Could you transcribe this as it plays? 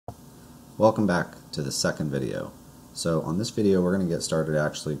Welcome back to the second video. So on this video we're going to get started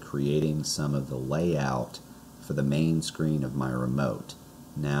actually creating some of the layout for the main screen of my remote.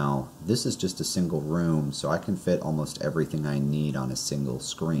 Now this is just a single room, so I can fit almost everything I need on a single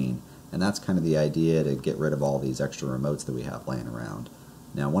screen, and that's kind of the idea, to get rid of all these extra remotes that we have laying around.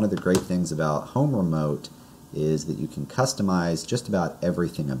 Now one of the great things about home remote is that you can customize just about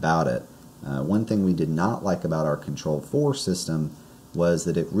everything about it. One thing we did not like about our Control 4 system was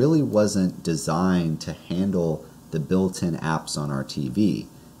that it really wasn't designed to handle the built-in apps on our TV.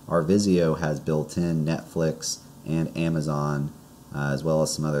 Our Vizio has built-in Netflix and Amazon, as well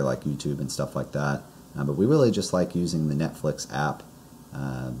as some other like YouTube and stuff like that. But we really just like using the Netflix app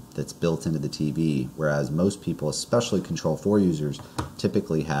that's built into the TV, whereas most people, especially Control 4 users,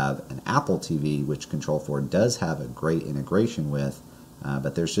 typically have an Apple TV, which Control 4 does have a great integration with,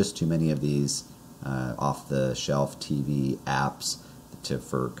 but there's just too many of these off-the-shelf TV apps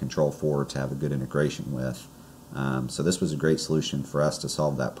for Control 4 to have a good integration with. So this was a great solution for us to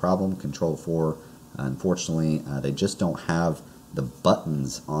solve that problem. Control 4, unfortunately, they just don't have the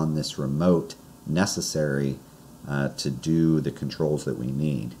buttons on this remote necessary to do the controls that we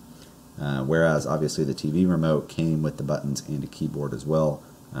need. Whereas obviously the TV remote came with the buttons and a keyboard as well.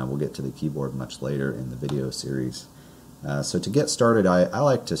 We'll get to the keyboard much later in the video series. So to get started, I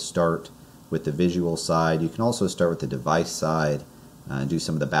like to start with the visual side. You can also start with the device side and do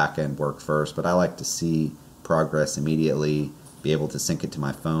some of the back-end work first, but I like to see progress immediately, be able to sync it to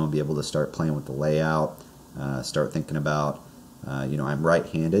my phone, be able to start playing with the layout, start thinking about, I'm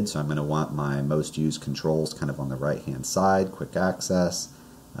right-handed, so I'm going to want my most used controls kind of on the right-hand side, quick access,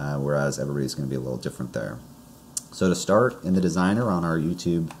 whereas everybody's going to be a little different there. So to start, in the designer on our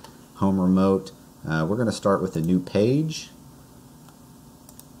YouTube home remote, we're going to start with a new page,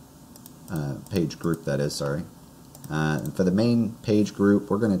 page group that is, sorry. And for the main page group,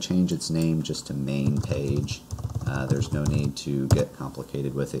 we're going to change its name just to main page. There's no need to get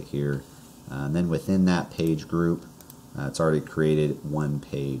complicated with it here. And then within that page group, it's already created one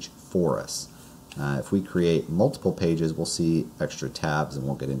page for us. If we create multiple pages, we'll see extra tabs, and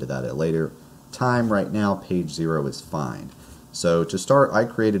we'll get into that at a later time. Right now, page 0 is fine. So to start, I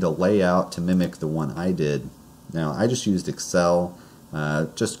created a layout to mimic the one I did. Now, I just used Excel,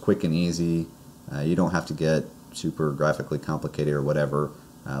 just quick and easy. You don't have to get super graphically complicated or whatever.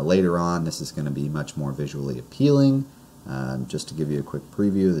 Later on, this is going to be much more visually appealing. Just to give you a quick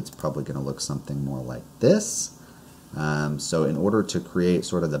preview, it's probably going to look something more like this. So in order to create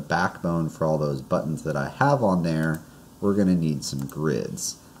sort of the backbone for all those buttons that I have on there, we're going to need some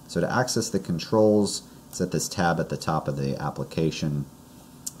grids. So to access the controls, set this tab at the top of the application.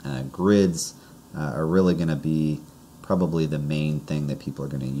 Grids are really going to be probably the main thing that people are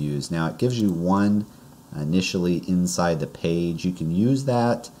going to use. Now it gives you one initially inside the page. You can use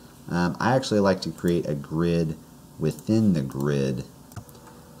that. I actually like to create a grid within the grid.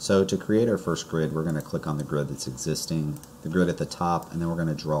 So to create our first grid, we're going to click on the grid that's existing, the grid at the top, and then we're going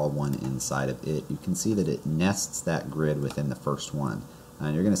to draw one inside of it. You can see that it nests that grid within the first one.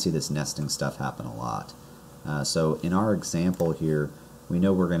 And you're going to see this nesting stuff happen a lot. So in our example here, we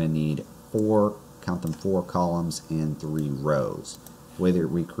know we're going to need 4 columns and 3 rows. The way that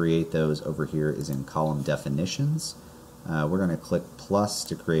we create those over here is in column definitions. We're going to click plus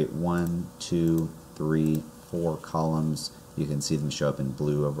to create 1, 2, 3, 4 columns. You can see them show up in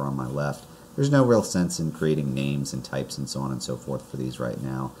blue over on my left. There's no real sense in creating names and types and so on and so forth for these right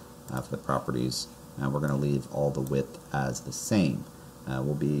now, for the properties. We're going to leave all the width as the same.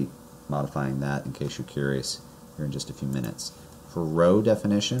 We'll be modifying that, in case you're curious, here in just a few minutes. For row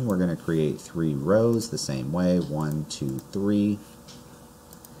definition, we're going to create 3 rows the same way, 1, 2, 3.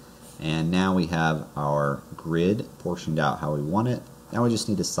 And now we have our grid portioned out how we want it. Now we just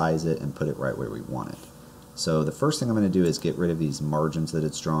need to size it and put it right where we want it. So the first thing I'm going to do is get rid of these margins that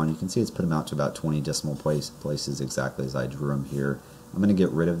it's drawn. You can see it's put them out to about 20 decimal places exactly as I drew them here. I'm going to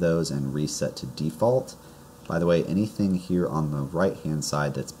get rid of those and reset to default. By the way, anything here on the right hand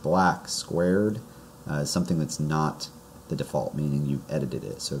side that's black squared is something that's not the default, meaning you've edited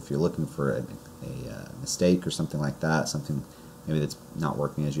it. So if you're looking for a mistake or something like that, something maybe that's not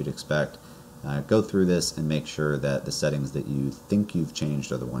working as you'd expect, go through this and make sure that the settings that you think you've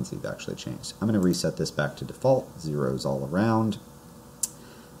changed are the ones that you've actually changed. I'm going to reset this back to default, zeros all around.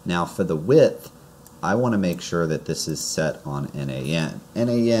 Now for the width, I want to make sure that this is set on NAN.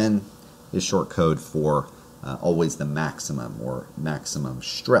 NAN is short code for always the maximum, or maximum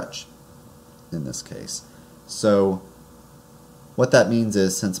stretch in this case. So what that means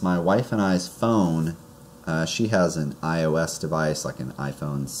is, since my wife and I's phone, she has an iOS device, like an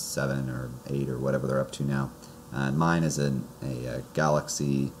iPhone 7 or 8 or whatever they're up to now, and mine is a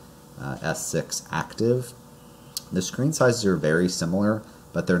Galaxy S6 active. The screen sizes are very similar,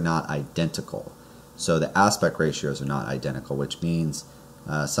 but they're not identical. So the aspect ratios are not identical, which means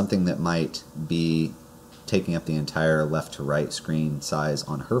something that might be taking up the entire left to right screen size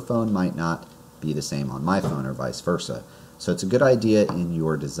on her phone might not be the same on my phone, or vice versa. So it's a good idea in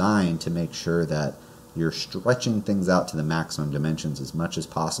your design to make sure that you're stretching things out to the maximum dimensions as much as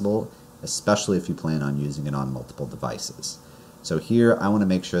possible, especially if you plan on using it on multiple devices. So here I want to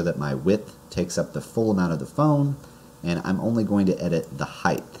make sure that my width takes up the full amount of the phone, and I'm only going to edit the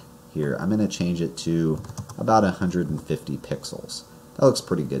height here. I'm going to change it to about 150 pixels. That looks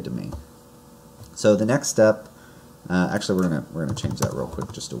pretty good to me. So the next step, actually we're gonna change that real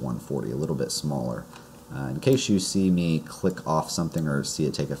quick just to 140, a little bit smaller. In case you see me click off something or see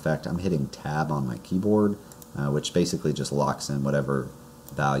it take effect, I'm hitting Tab on my keyboard, which basically just locks in whatever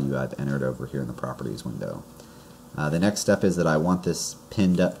value I've entered over here in the Properties window. The next step is that I want this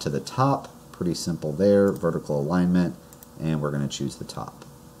pinned up to the top. Pretty simple there, vertical alignment, and we're going to choose the top.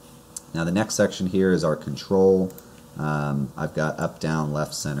 Now the next section here is our control. I've got up, down,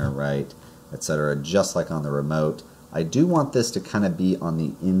 left, center, right, etc., just like on the remote. I do want this to kind of be on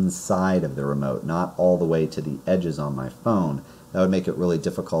the inside of the remote, not all the way to the edges on my phone. That would make it really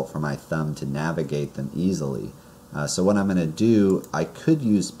difficult for my thumb to navigate them easily. So what I'm going to do, I could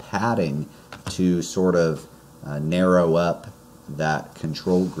use padding to sort of narrow up that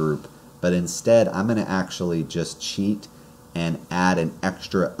control group, but instead I'm going to actually just cheat and add an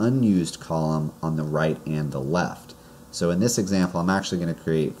extra unused column on the right and the left. So in this example, I'm actually going to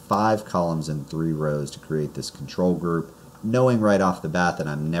create 5 columns and 3 rows to create this control group, knowing right off the bat that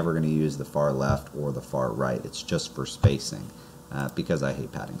I'm never going to use the far left or the far right. It's just for spacing, because I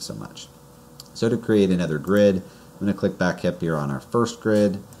hate padding so much. So to create another grid, I'm going to click back up here on our first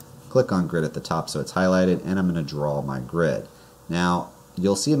grid, click on grid at the top so it's highlighted, and I'm going to draw my grid. Now,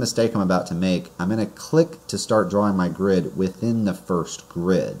 you'll see a mistake I'm about to make. I'm going to click to start drawing my grid within the first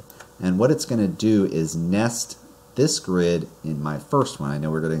grid. And what it's going to do is nest this grid in my first one. I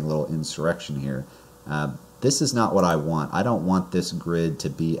know we're getting a little insurrection here. This is not what I want. I don't want this grid to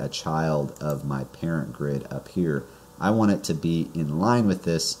be a child of my parent grid up here. I want it to be in line with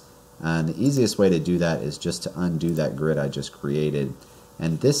this, and the easiest way to do that is just to undo that grid I just created.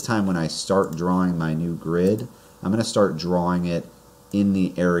 And this time when I start drawing my new grid, I'm going to start drawing it in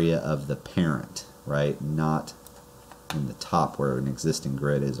the area of the parent, right? Not in the top where an existing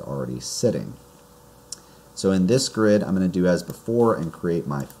grid is already sitting. So in this grid, I'm going to do as before and create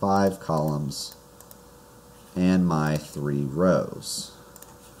my 5 columns and my 3 rows.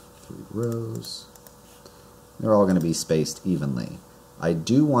 3 rows. They're all going to be spaced evenly. I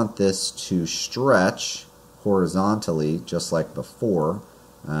do want this to stretch horizontally just like before,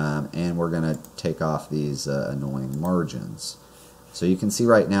 and we're going to take off these annoying margins. So you can see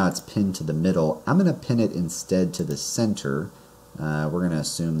right now it's pinned to the middle. I'm going to pin it instead to the center. We're going to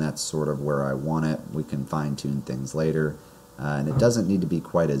assume that's sort of where I want it. We can fine-tune things later. And it doesn't need to be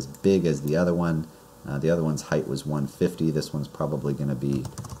quite as big as the other one. The other one's height was 150. This one's probably going to be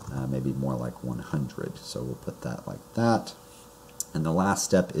maybe more like 100. So we'll put that like that. And the last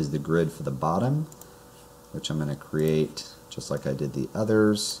step is the grid for the bottom, which I'm going to create just like I did the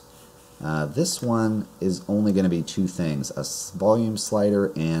others. This one is only going to be 2 things, a volume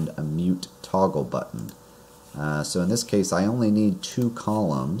slider and a mute toggle button. So in this case I only need 2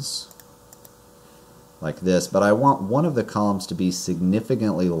 columns like this, but I want one of the columns to be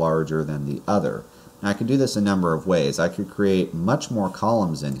significantly larger than the other. Now I can do this a number of ways. I could create much more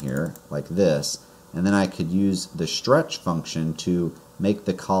columns in here like this, and then I could use the stretch function to make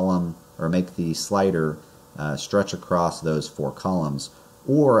the column or make the slider stretch across those 4 columns.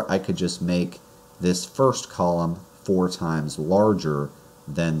 Or I could just make this first column 4 times larger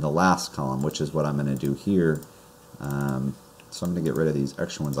than the last column, which is what I'm going to do here. So I'm going to get rid of these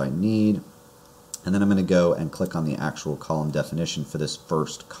extra ones I need, and then I'm going to go and click on the actual column definition for this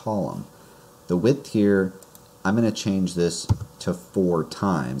first column. The width here, I'm going to change this to 4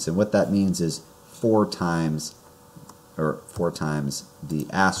 times, and what that means is 4 times the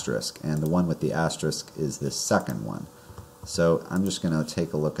asterisk, and the one with the asterisk is this second one. So I'm just going to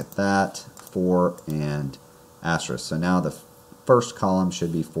take a look at that, 4 and asterisk. So now the first column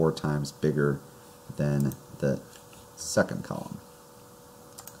should be 4 times bigger than the second column.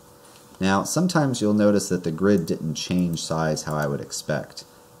 Now sometimes you'll notice that the grid didn't change size how I would expect.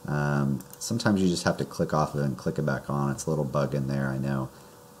 Sometimes you just have to click off of it and click it back on. It's a little bug in there, I know.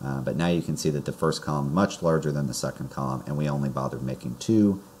 But now you can see that the first column is much larger than the second column, and we only bothered making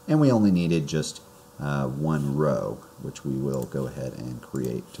 2, and we only needed just 1 row, which we will go ahead and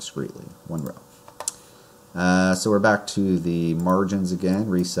create discreetly. 1 row. So we're back to the margins again,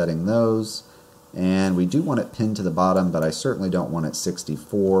 resetting those. And we do want it pinned to the bottom, but I certainly don't want it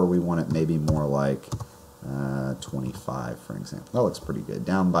 64. We want it maybe more like 25, for example. That looks pretty good,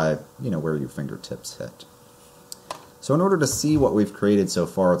 down by where your fingertips hit. So in order to see what we've created so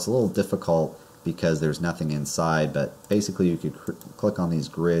far, it's a little difficult because there's nothing inside, but basically you could click on these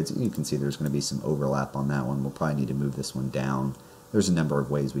grids. You can see there's going to be some overlap on that one. We'll probably need to move this one down. There's a number of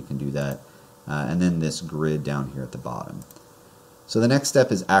ways we can do that. And then this grid down here at the bottom. So the next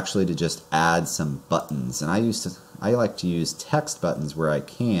step is actually to just add some buttons, and I like to use text buttons where I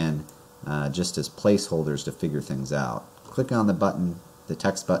can, just as placeholders to figure things out. Clicking on the button, the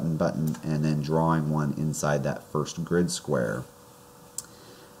text button, and then drawing one inside that first grid square.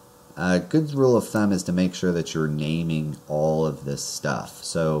 A good rule of thumb is to make sure that you're naming all of this stuff.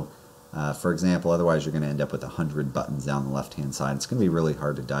 So, for example, otherwise you're going to end up with 100 buttons down the left-hand side. It's going to be really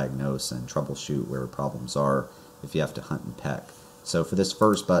hard to diagnose and troubleshoot where problems are if you have to hunt and peck. So for this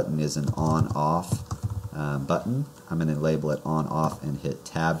first button is an on-off button. I'm going to label it on-off and hit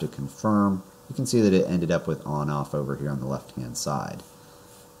tab to confirm. You can see that it ended up with on-off over here on the left-hand side.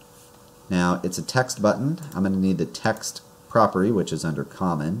 Now it's a text button. I'm going to need the text property, which is under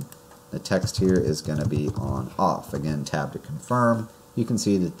common. The text here is going to be on-off. Again, tab to confirm. You can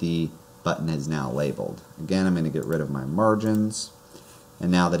see that the button is now labeled. Again, I'm going to get rid of my margins,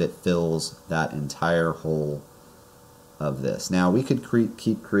 and now that it fills that entire whole of this. Now we could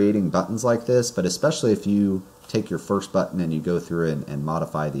keep creating buttons like this, but especially if you take your first button and you go through it and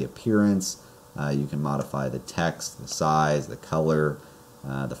modify the appearance, you can modify the text, the size, the color,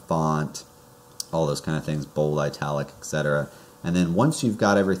 the font, all those kind of things, bold, italic, etc. And then once you've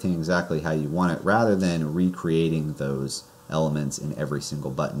got everything exactly how you want it, rather than recreating those elements in every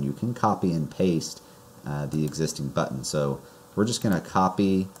single button, you can copy and paste the existing button. So we're just going to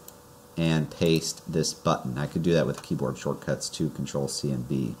copy and paste this button. I could do that with keyboard shortcuts too, Control C and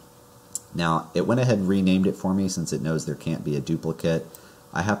B. Now it went ahead and renamed it for me since it knows there can't be a duplicate.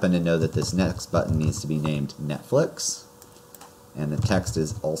 I happen to know that this next button needs to be named Netflix, and the text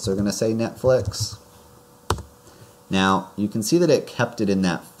is also going to say Netflix. Now you can see that it kept it in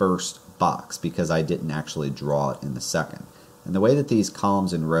that first box because I didn't actually draw it in the second. And the way that these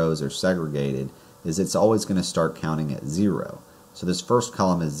columns and rows are segregated is it's always going to start counting at 0. So this first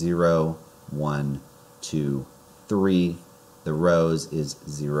column is 0, 1, 2, 3. The rows is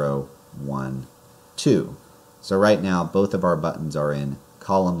 0, 1, 2. So right now both of our buttons are in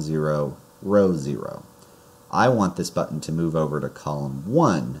column 0, row 0. I want this button to move over to column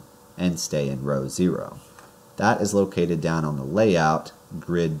 1 and stay in row 0. That is located down on the layout,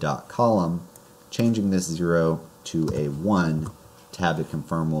 grid.column. Changing this 0 to a 1, tab to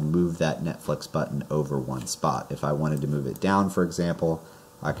confirm, will move that Netflix button over one spot. If I wanted to move it down, for example,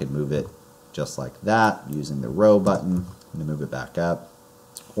 I could move it just like that using the row button to move it back up.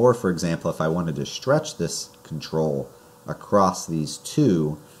 Or for example, if I wanted to stretch this control across these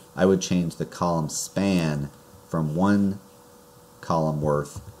two, I would change the column span from 1 column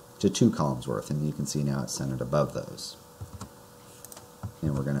worth to 2 columns worth, and you can see now it's centered above those.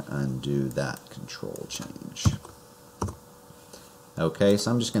 And we're going to undo that control change. Okay,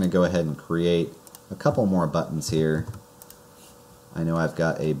 so I'm just going to go ahead and create a couple more buttons here. I know I've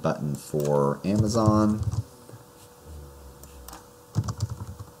got a button for Amazon.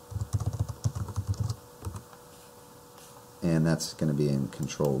 And that's going to be in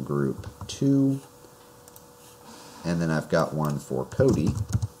control group 2. And then I've got one for Cody.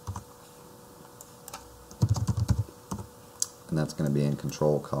 And that's going to be in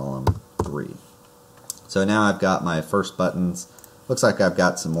control column 3. So now I've got my first buttons. Looks like I've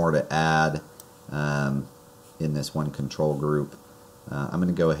got some more to add in this one control group. I'm going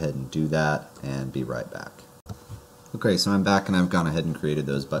to go ahead and do that and be right back. Okay, so I'm back and I've gone ahead and created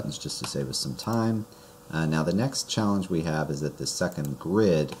those buttons just to save us some time. Now the next challenge we have is that the second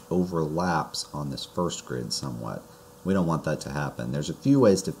grid overlaps on this first grid somewhat. We don't want that to happen. There's a few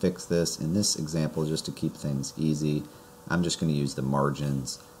ways to fix this. In this example, just to keep things easy, I'm just going to use the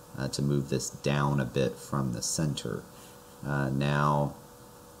margins to move this down a bit from the center. Now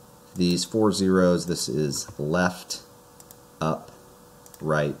these 4 zeros, this is left, up,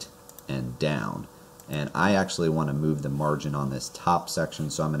 right, and down. And I actually want to move the margin on this top section,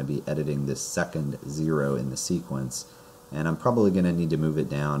 so I'm going to be editing this second 0 in the sequence. And I'm probably going to need to move it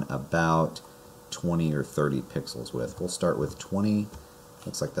down about 20 or 30 pixels width. We'll start with 20.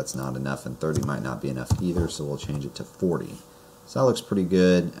 Looks like that's not enough, and 30 might not be enough either, so we'll change it to 40. So that looks pretty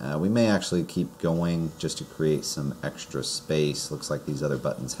good. We may actually keep going just to create some extra space. Looks like these other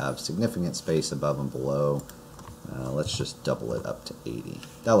buttons have significant space above and below. Let's just double it up to 80.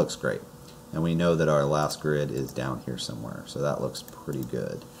 That looks great. and we know that our last grid is down here somewhere, so that looks pretty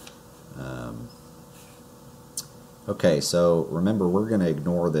good. Okay, so remember, we're going to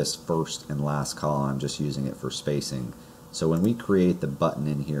ignore this first and last column. I'm just using it for spacing. So when we create the button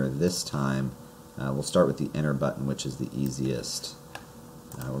in here this time, we'll start with the enter button, which is the easiest.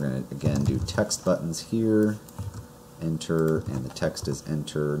 We're going to again do text buttons here, enter, and the text is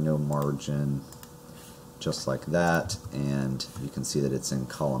enter, no margin, just like that, and you can see that it's in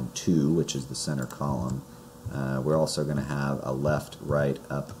column 2, which is the center column. We're also going to have a left, right,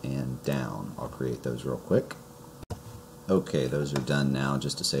 up, and down. I'll create those real quick. Okay, those are done now,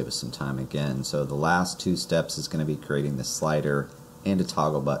 just to save us some time again. So the last 2 steps is going to be creating the slider and a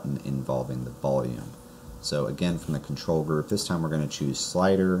toggle button involving the volume. So again, from the control group, this time we're going to choose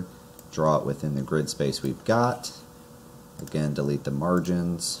slider, draw it within the grid space we've got. Again, delete the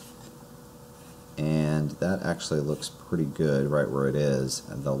margins. And that actually looks pretty good right where it is.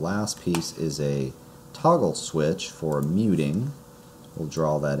 And the last piece is a toggle switch for muting. We'll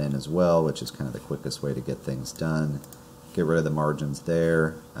draw that in as well, which is kind of the quickest way to get things done. Get rid of the margins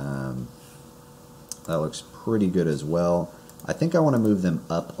there. That looks pretty good as well. I think I want to move them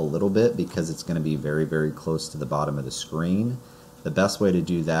up a little bit because it's going to be very, very close to the bottom of the screen. The best way to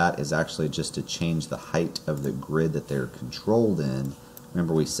do that is actually just to change the height of the grid that they're controlled in.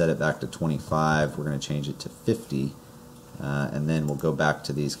 Remember, we set it back to 25. We're going to change it to 50. And then we'll go back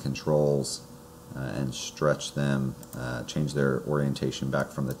to these controls and stretch them, change their orientation back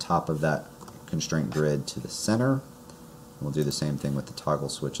from the top of that constraint grid to the center. We'll do the same thing with the toggle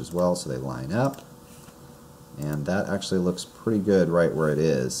switch as well, so they line up. And that actually looks pretty good right where it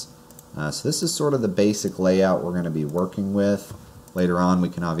is. So this is sort of the basic layout we're going to be working with. Later on, we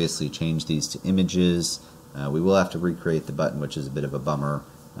can obviously change these to images. We will have to recreate the button, which is a bit of a bummer.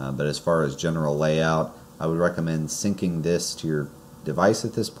 But as far as general layout, I would recommend syncing this to your device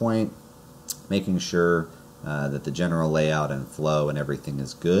at this point, making sure that the general layout and flow and everything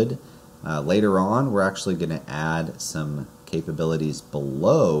is good. Later on, we're actually going to add some capabilities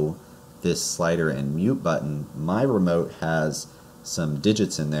below this slider and mute button. My remote has some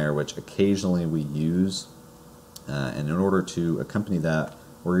digits in there which occasionally we use, and in order to accompany that,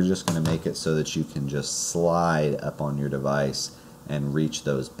 we're just going to make it so that you can just slide up on your device and reach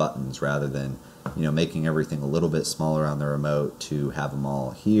those buttons rather than, you know, making everything a little bit smaller on the remote to have them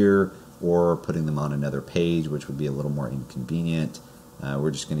all here or putting them on another page, which would be a little more inconvenient.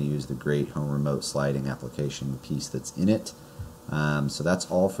 We're just going to use the great home remote sliding application piece that's in it. So that's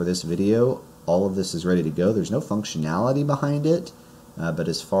all for this video. All of this is ready to go. There's no functionality behind it, but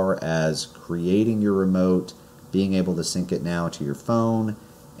as far as creating your remote, being able to sync it now to your phone,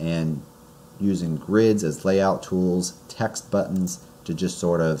 and using grids as layout tools, text buttons to just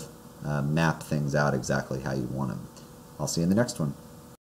sort of map things out exactly how you want them. I'll see you in the next one.